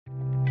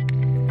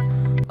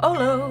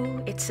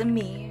Ollo, it's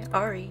me,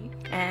 Ari,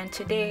 and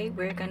today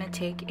we're gonna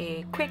take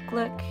a quick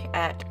look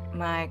at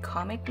my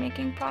comic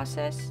making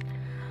process.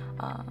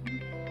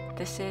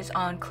 This is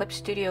on Clip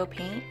Studio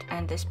Paint,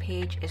 and this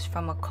page is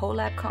from a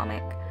collab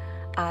comic.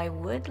 I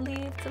would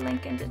leave the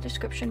link in the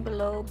description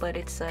below, but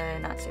it's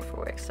not safe for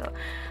work. So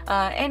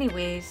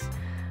anyways,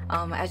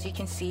 as you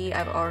can see,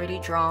 I've already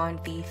drawn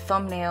the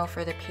thumbnail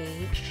for the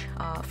page.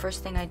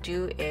 First thing I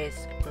do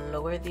is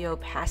lower the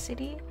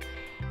opacity,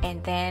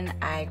 and then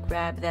I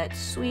grab that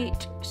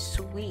sweet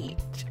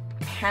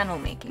panel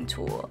making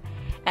tool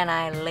and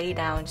I lay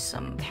down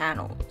some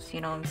panels,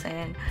 you know what I'm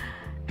saying?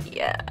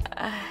 Yeah.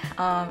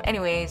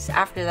 Anyways,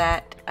 after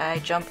that I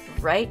jump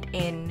right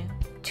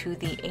into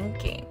the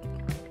inking.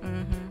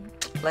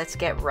 Let's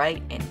get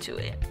right into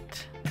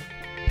it.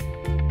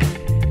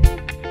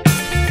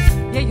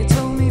 Yeah, you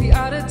told me the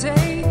other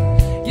day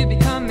you'd be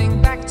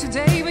coming back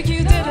today, but you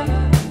didn't.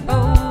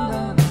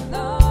 Oh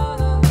no.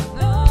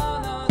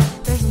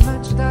 There's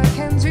much that I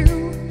can do,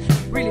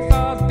 really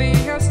far to be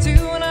us two,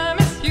 and I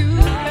miss you,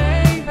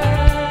 baby.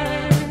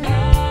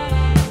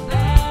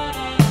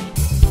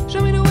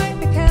 Show me the way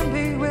I can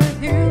be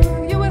with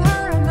you. You with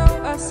her, I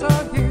know I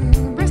saw you.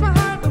 Breaks my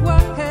heart, but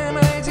what can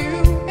I do?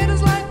 It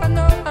is life, I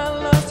know I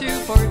lost you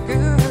for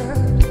good.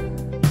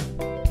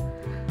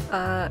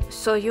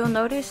 So you'll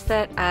notice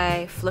that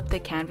I flip the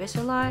canvas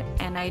a lot,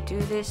 and I do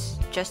this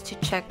just to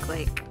check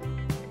like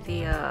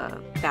the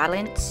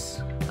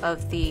balance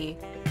of the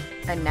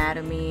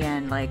anatomy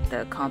and like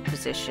the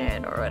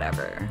composition or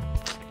whatever.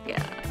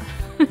 Yeah.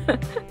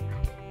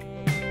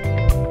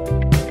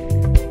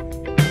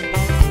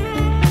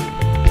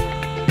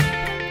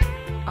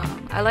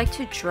 I like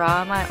to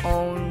draw my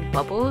own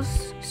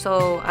bubbles,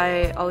 so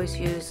I always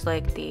use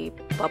like the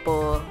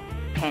bubble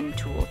pen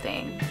tool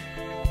thing.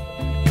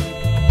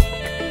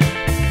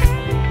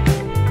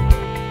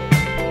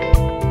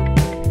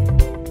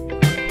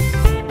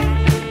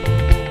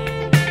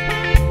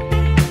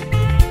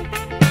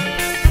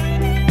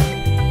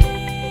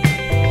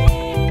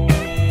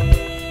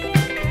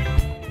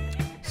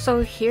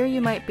 So here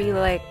you might be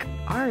like,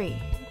 Ari,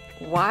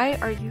 why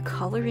are you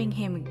coloring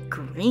him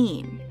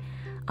green?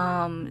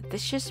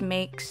 This just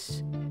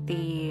makes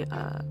the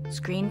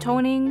screen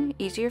toning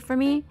easier for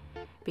me,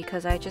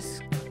 because I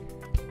just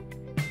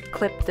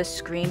clip the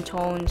screen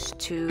tones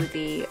to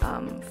the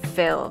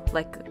fill,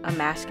 like a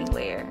masking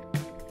layer,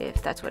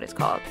 if that's what it's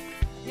called.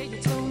 Yeah, you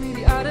told me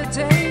the other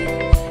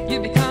day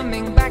you'd be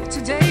coming back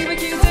today, but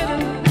you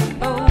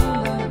didn't. Oh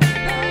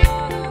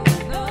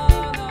no.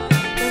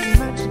 There's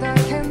much that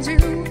I can do,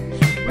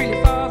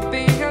 really far to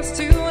be us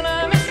two, and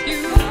I miss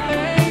you,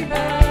 baby.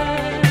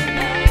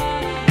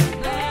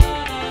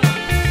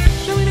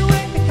 Show me the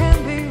way I can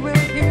be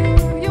with you.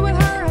 You with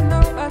her, I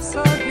know I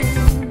saw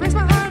you. Breaks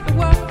my heart, but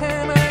what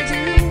can I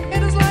do?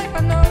 It is life,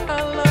 I know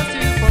I lost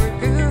you for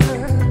good.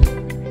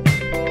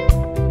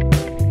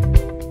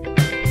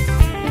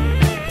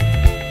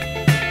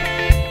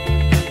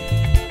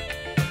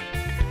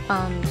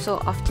 So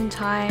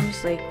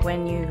oftentimes, like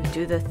when you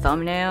do the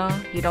thumbnail,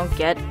 you don't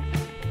get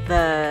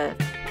the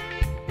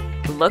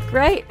look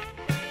right.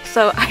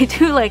 So I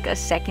do like a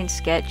second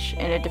sketch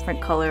in a different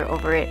color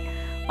over it,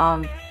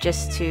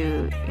 just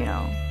to, you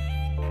know,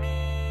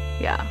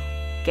 yeah,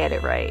 get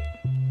it right.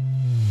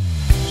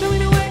 Show me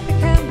the way I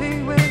can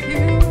be with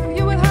you.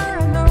 You with her,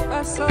 I know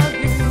I saw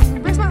you.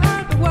 Breaks my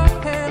heart, but what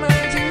can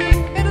I do?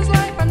 It is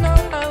life, I know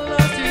I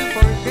lost you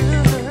for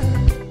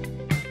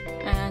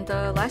good. And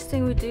the last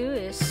thing we do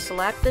is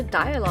slap the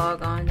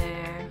dialogue on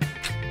there.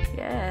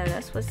 Yeah,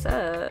 that's what's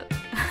up.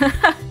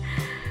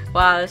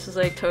 Wow, this is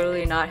like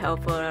totally not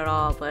helpful at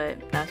all,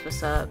 but that's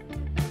what's up.